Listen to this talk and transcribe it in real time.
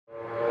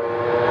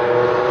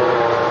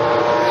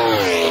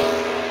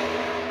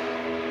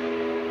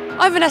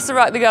I'm Vanessa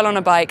Ruck, the girl on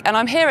a bike, and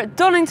I'm here at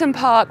Donington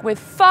Park with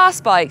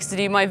fast bikes to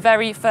do my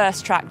very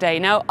first track day.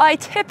 Now, I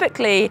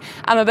typically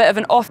am a bit of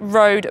an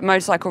off-road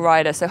motorcycle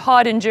rider, so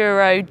hard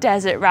enduro,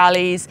 desert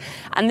rallies,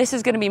 and this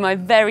is going to be my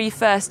very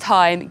first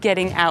time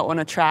getting out on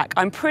a track.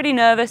 I'm pretty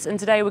nervous, and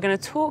today we're going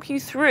to talk you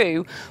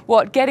through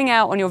what getting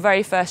out on your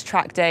very first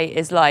track day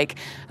is like.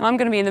 And I'm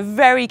going to be in the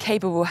very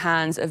capable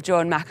hands of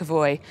John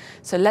McAvoy,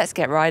 so let's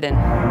get riding.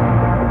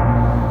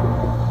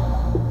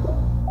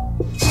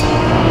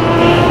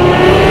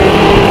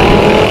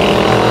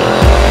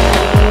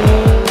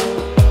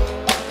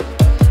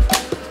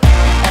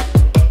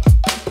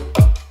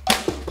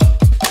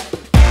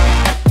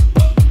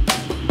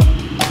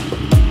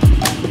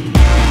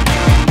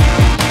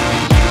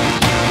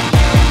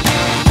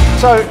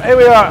 So here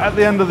we are at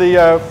the end of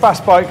the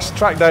Fast Bikes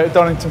track day at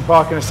Donington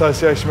Park in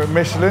association with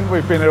Michelin.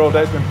 We've been here all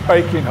day, it's been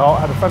baking hot,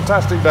 had a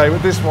fantastic day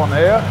with this one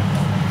here,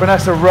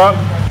 Vanessa Ruck.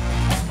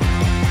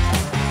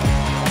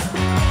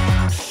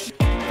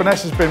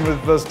 Vanessa's been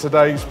with us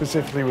today,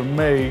 specifically with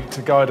me,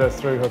 to guide her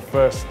through her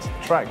first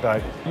track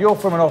day. You're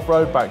from an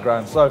off-road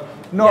background, so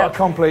not a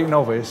complete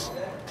novice,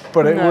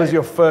 but it was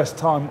your first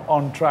time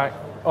on track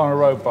on a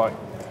road bike.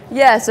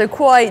 Yeah, so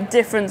quite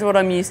different to what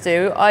I'm used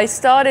to. I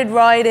started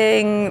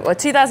riding,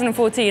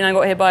 2014, I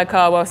got hit by a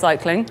car while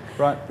cycling.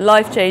 Right.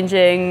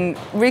 Life-changing,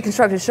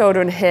 reconstructed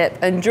shoulder and hip,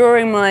 and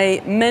during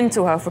my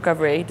mental health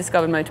recovery,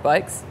 discovered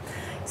motorbikes.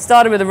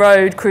 Started with the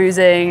road,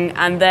 cruising,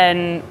 and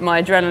then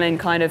my adrenaline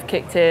kind of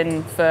kicked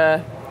in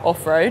for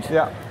off-road.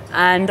 Yeah.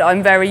 And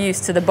I'm very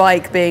used to the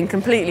bike being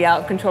completely out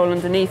of control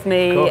underneath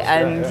me,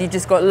 you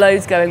just got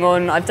loads going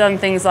on. I've done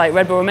things like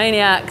Red Bull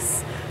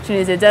Maniacs,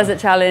 Tunisia Desert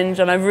Challenge,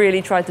 and I've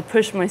really tried to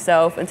push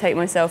myself and take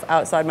myself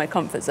outside my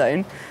comfort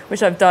zone,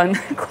 which I've done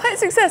quite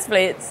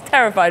successfully. It's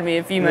terrified me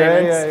a few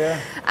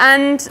moments.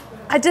 And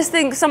I just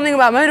think something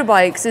about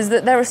motorbikes is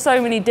that there are so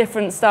many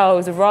different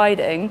styles of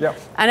riding,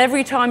 and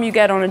every time you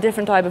get on a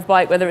different type of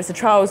bike, whether it's a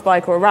trials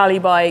bike or a rally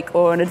bike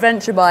or an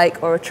adventure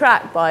bike or a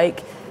track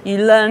bike, you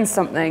learn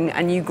something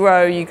and you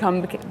grow, you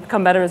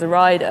become better as a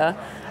rider.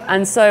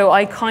 And so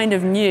I kind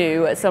of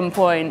knew at some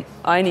point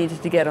I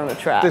needed to get on a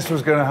track. This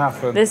was going to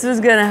happen. This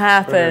was going to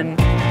happen.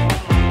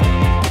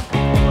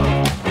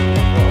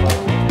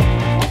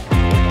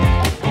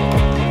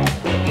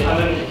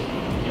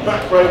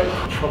 Back brake,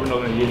 probably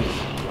not going to use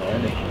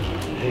any.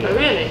 Oh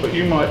really? But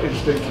you might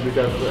instinctively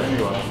go for it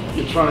anyway.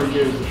 You're trying to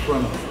use the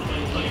front.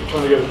 You're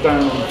trying to get it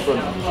down on the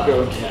front to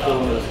go into the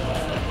corners.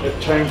 It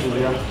changes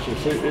the attitude.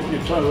 So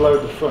you're trying to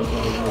load the front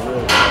rather than the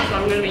rear. So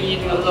I'm going to be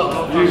using a lot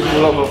more front. Using a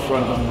lot more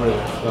front than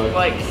rear. So.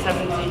 Like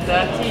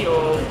 70-30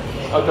 or?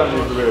 I don't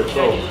use the rear at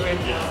all.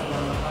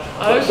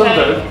 Okay.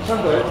 Some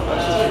do.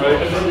 That's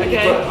just me.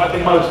 Okay. But at the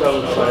most I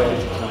would say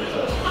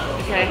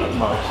 80%. Okay. At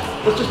most.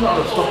 There's just not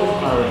a stopping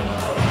power in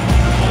there.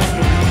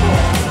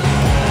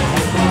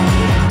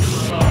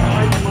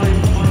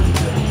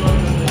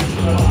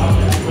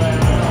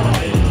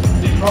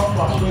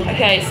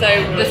 Okay, so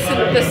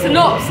the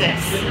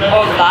synopsis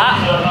of that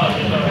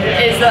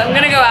is that I'm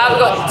going to go out. We've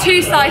got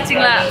 2 sighting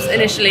laps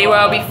initially where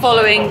I'll be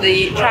following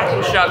the track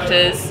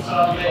instructors.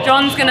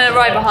 John's going to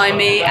ride behind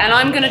me and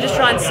I'm going to just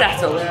try and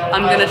settle.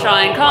 I'm going to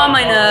try and calm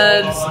my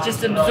nerves,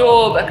 just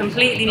absorb a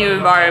completely new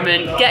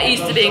environment, get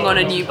used to being on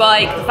a new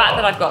bike, the fact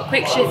that I've got a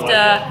quick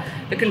shifter,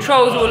 the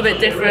controls are all a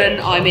bit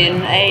different, I'm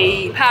in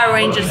a Power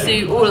Ranger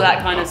suit, all of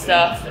that kind of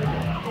stuff.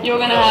 You're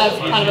going to have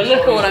kind of a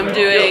look at what I'm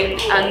doing,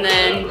 and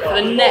then for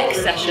the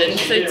next session,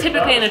 so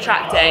typically in a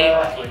track day,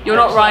 you're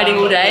not riding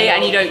all day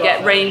and you don't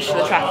get range for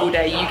the track all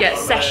day. You get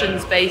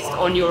sessions based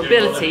on your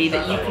ability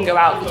that you can go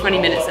out for 20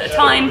 minutes at a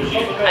time,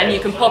 and you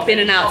can pop in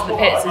and out to the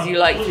pits as you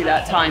like through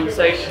that time.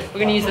 So we're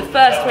going to use the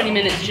first 20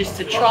 minutes just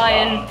to try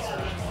and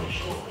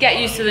get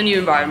used to the new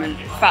environment,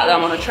 the fact that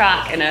I'm on a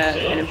track in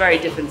a very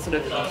different sort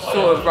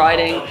of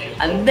riding,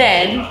 and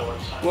then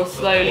we'll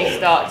slowly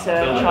start to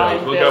try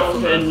and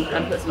build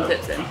and put some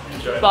tips in.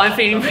 But I'm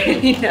feeling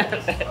really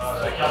nervous.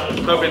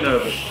 Don't be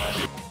nervous.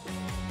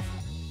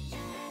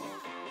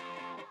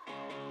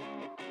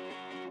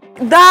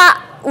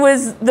 That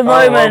was the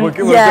moment.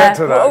 Well, we'll get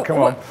to that, come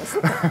on.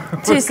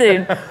 Too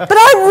soon. But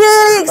I'm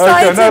really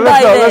excited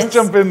by this. Let's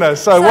jump in there.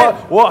 So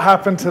what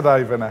happened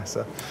today,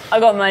 Vanessa? I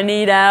got my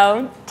knee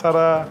down.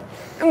 Ta-da.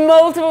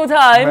 Multiple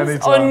times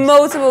on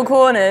multiple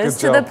corners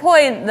to the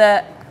point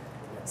that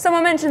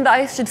someone mentioned that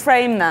I should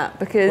frame that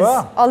because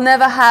I'll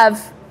never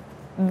have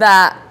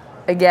that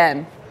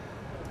again.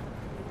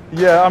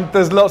 Yeah,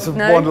 there's lots of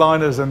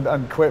one-liners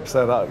and quips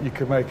there that you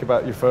could make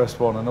about your first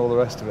one and all the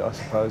rest of it, I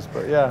suppose.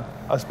 But yeah,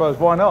 I suppose,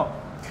 why not?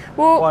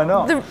 Well, why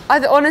not?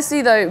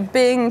 Honestly though,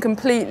 being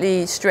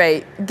completely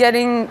straight,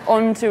 getting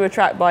onto a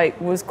track bike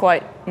was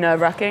quite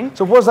nerve-wracking.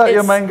 So was that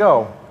your main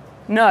goal?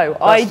 No,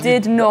 I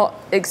did not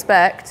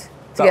expect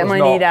to get my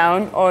knee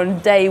down on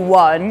day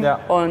one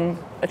on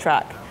a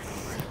track.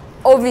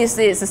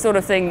 Obviously, it's the sort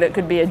of thing that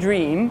could be a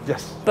dream.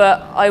 Yes.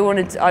 But I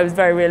was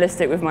very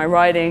realistic with my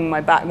riding,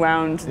 my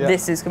background. Yeah.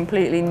 This is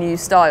completely new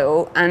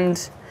style,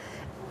 and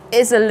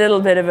it's a little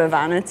bit of a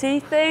vanity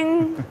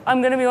thing,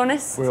 I'm going to be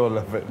honest. We all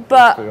love it,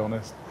 but to be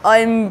honest.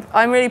 I'm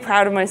really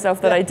proud of myself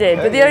that I did.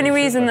 But the only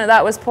reason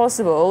that was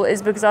possible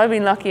is because I've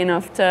been lucky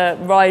enough to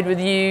ride with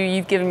you,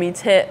 you've given me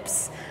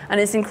tips, and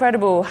it's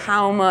incredible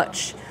how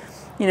much,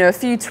 you know, a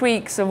few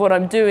tweaks of what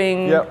I'm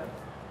doing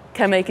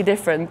can make a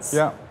difference.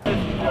 Yeah.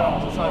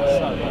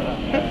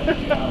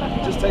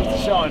 Just takes the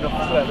shine off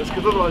the leathers,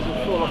 because otherwise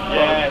it'll fall off.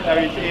 Yeah, no,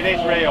 it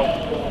is real.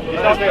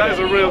 That is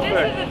a real thing.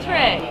 This is a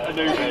trick. A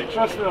new thing.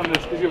 Trust me on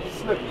this, because you'll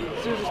slip.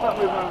 As soon as you start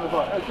moving around the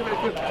bike, give it a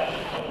good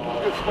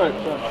stroke.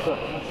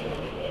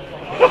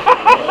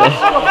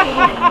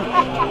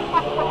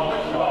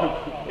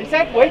 He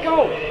said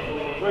wiggle.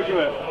 Wiggle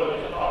it.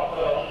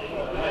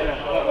 Yeah,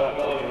 like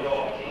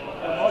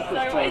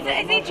that. So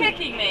is he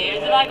tricking me, or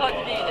did I got to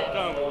do this?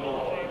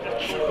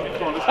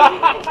 Come on,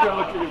 let's go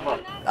look at your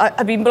bike.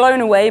 I've been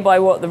blown away by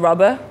what the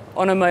rubber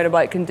on a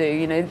motorbike can do.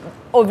 You know,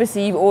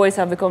 obviously you always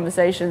have the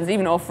conversations,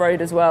 even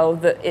off-road as well,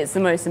 that it's the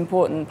most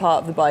important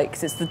part of the bike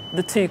because it's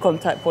the two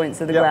contact points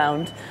of the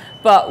ground.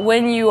 But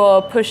when you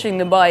are pushing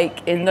the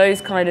bike in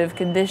those kind of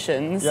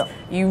conditions,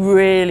 you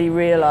really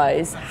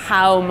realise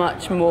how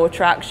much more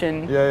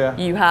traction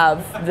you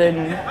have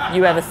than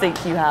you ever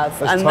think you have.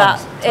 There's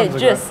tons it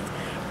just,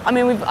 I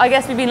mean, I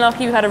guess we've been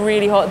lucky, we've had a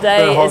really hot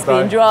day, it's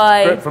been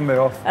dry. Grip from the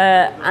off.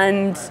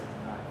 And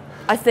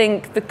I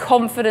think the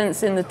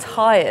confidence in the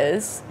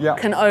tyres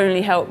can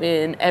only help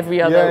me in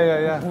every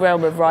other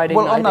realm of riding.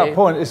 Well, on that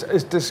point,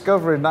 it's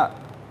discovering that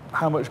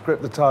how much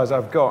grip the tyres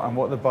I've got and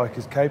what the bike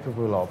is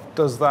capable of.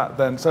 Does that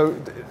then, so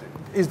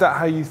is that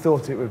how you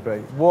thought it would be?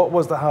 What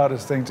was the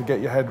hardest thing to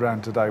get your head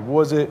around today?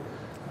 Was it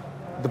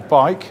the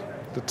bike,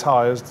 the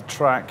tyres, the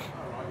track,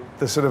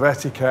 the sort of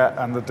etiquette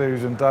and the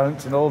do's and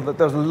don'ts and all that?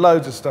 There was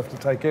loads of stuff to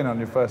take in on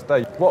your first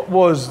day. What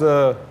was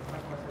the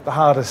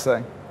hardest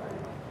thing?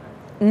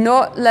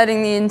 Not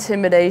letting the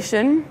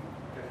intimidation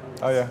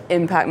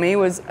impact me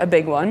was a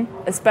big one,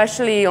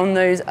 especially on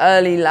those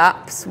early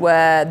laps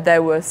where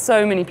there were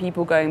so many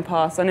people going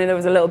past. I know there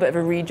was a little bit of a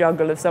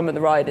rejuggle of some of the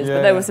riders,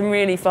 but there were some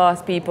really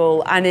fast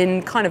people and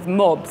in kind of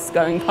mobs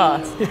going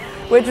past,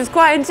 which was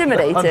quite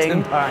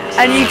intimidating.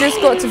 And you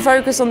just got to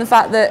focus on the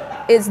fact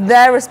that it's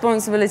their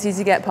responsibility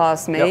to get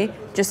past me,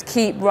 just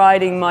keep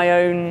riding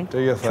my own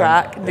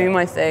track, do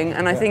my thing.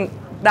 And I think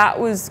that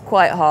was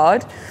quite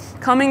hard.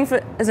 Coming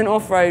as an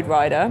off-road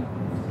rider,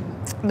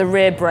 the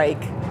rear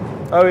brake.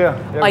 Oh yeah,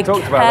 we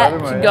talked about that,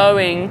 didn't we? I kept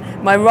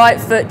going. My right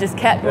foot just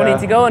kept wanting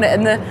to go on it,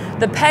 and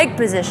the peg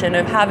position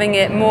of having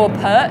it more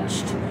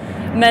perched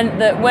meant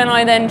that when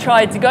I then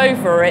tried to go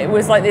for it, it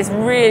was like this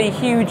really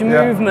huge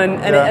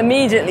movement, and it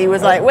immediately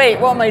was like,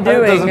 wait, what am I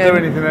doing? It doesn't do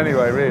anything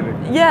anyway, really.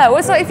 Yeah, well,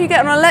 it's like if you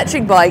get on an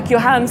electric bike, your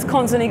hand's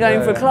constantly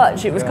going for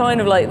clutch. It was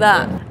kind of like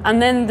that.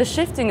 And then the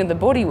shifting of the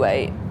body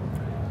weight.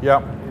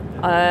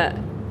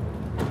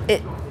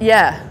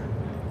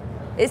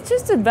 It's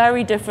just a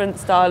very different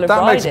style of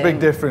riding. That makes a big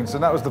difference,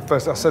 and that was the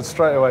first, I said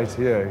straight away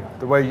to you,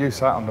 the way you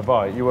sat on the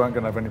bike, you weren't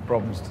going to have any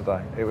problems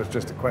today. It was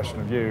just a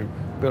question of you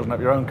building up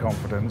your own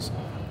confidence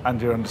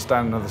and your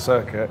understanding of the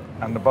circuit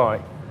and the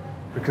bike.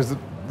 Because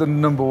the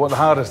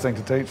hardest thing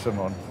to teach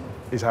someone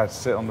is how to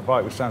sit on the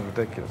bike, which sounds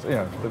ridiculous, you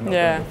know, they've not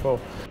done it before.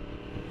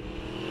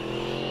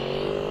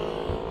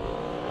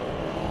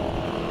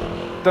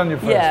 Done your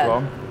first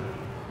one.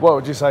 What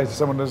would you say to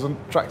someone who's on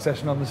track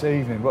session on this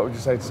evening? What would you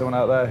say to someone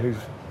out there who's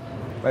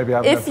maybe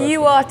having If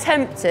you are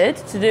tempted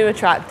to do a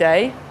track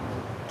day,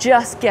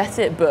 just get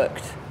it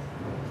booked.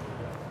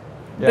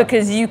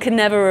 Because you can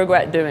never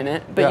regret doing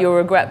it, but you'll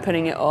regret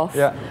putting it off.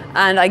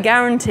 And I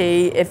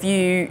guarantee if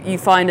you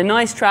find a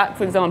nice track,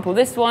 for example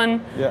this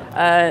one,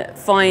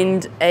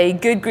 find a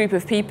good group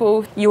of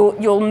people,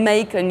 you'll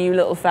make a new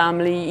little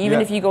family. Even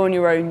if you go on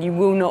your own, you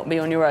will not be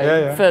on your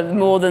own for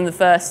more than the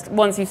first,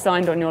 once you've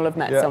signed on, you'll have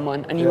met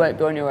someone and you won't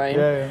be on your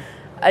own.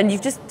 And you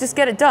just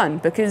get it done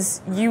because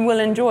you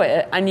will enjoy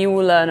it and you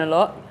will learn a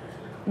lot.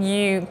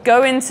 You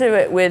go into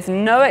it with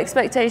no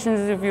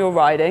expectations of your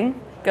riding.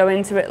 Go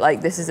into it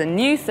like this is a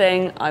new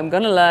thing, I'm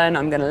going to learn,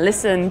 I'm going to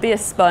listen, be a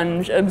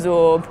sponge,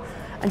 absorb,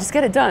 and just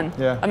get it done.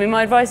 I mean,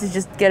 my advice is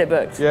just get it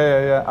booked.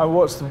 And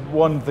what's the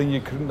one thing you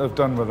couldn't have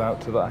done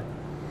without today?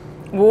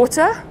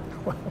 Water.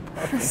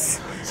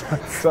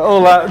 So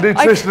all that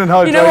nutrition and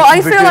hydration. You know what,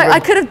 I feel like I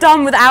could have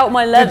done without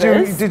my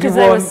leathers because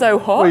they were so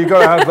hot. Well, you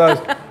got to have those.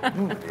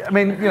 I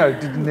mean, you know,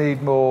 did you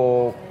need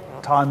more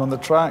time on the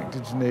track?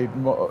 Did you need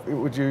more?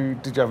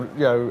 Did you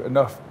have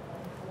enough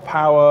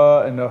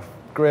power, enough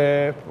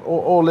grip,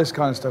 all this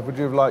kind of stuff? Would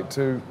you have liked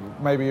to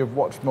maybe have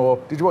watched more?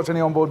 Did you watch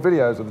any onboard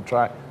videos of the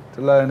track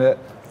to learn it,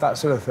 that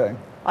sort of thing?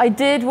 I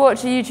did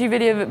watch a YouTube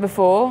video of it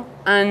before,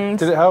 and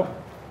did it help?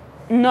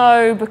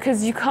 No,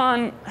 because you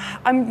can't.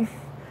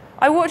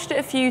 I watched it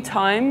a few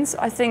times.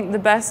 I think the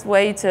best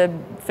way to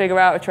figure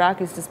out a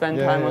track is to spend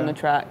time on the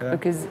track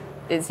because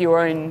it's your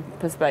own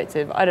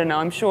perspective. I don't know,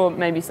 I'm sure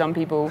maybe some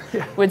people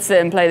would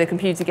sit and play the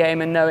computer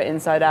game and know it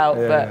inside out,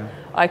 but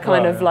I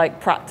kind of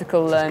like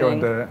practical learning. Just go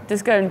and do it.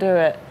 Just go and do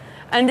it.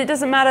 And it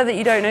doesn't matter that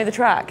you don't know the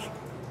track.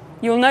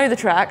 you'll know the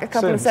track a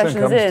couple of sessions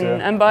comes in, to you.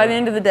 and by the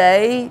end of the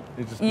day,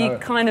 you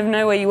kind of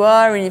know where you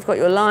are, and you've got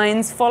your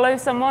lines. Follow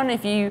someone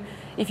if you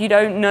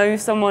don't know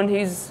someone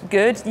who's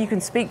good. You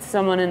can speak to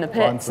someone in the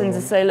pits and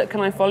just say, look,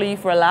 can I follow you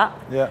for a lap?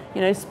 Yeah.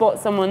 You know, spot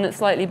someone that's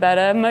slightly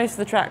better. Most of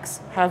the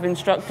tracks have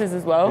instructors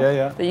as well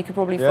that you could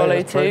probably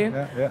follow too.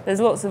 There's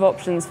lots of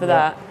options for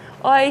that.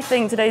 I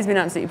think today's been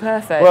absolutely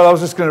perfect. Well, I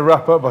was just going to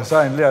wrap up by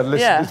saying,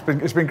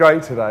 it's been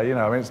great today. You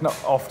know, I mean, it's not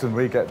often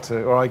I get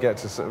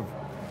to sort of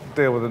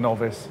deal with a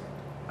novice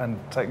and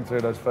take them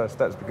through those first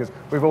steps, because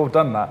we've all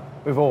done that.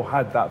 We've all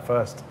had that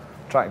first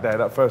track day,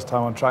 that first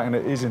time on track, and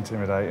it is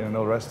intimidating and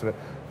all the rest of it.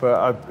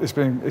 But it's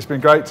been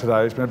great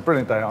today. It's been a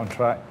brilliant day out on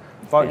track.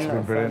 Bikes have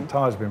been brilliant.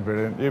 Tyres have been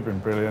brilliant. You've been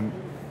brilliant.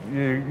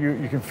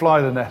 You can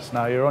fly the nest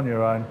now. You're on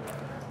your own.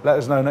 Let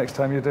us know next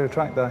time you do a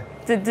track day.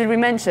 Did we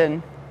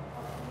mention?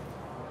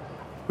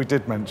 We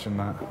did mention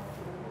that.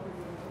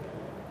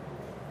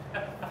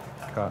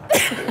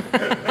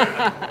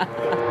 Okay.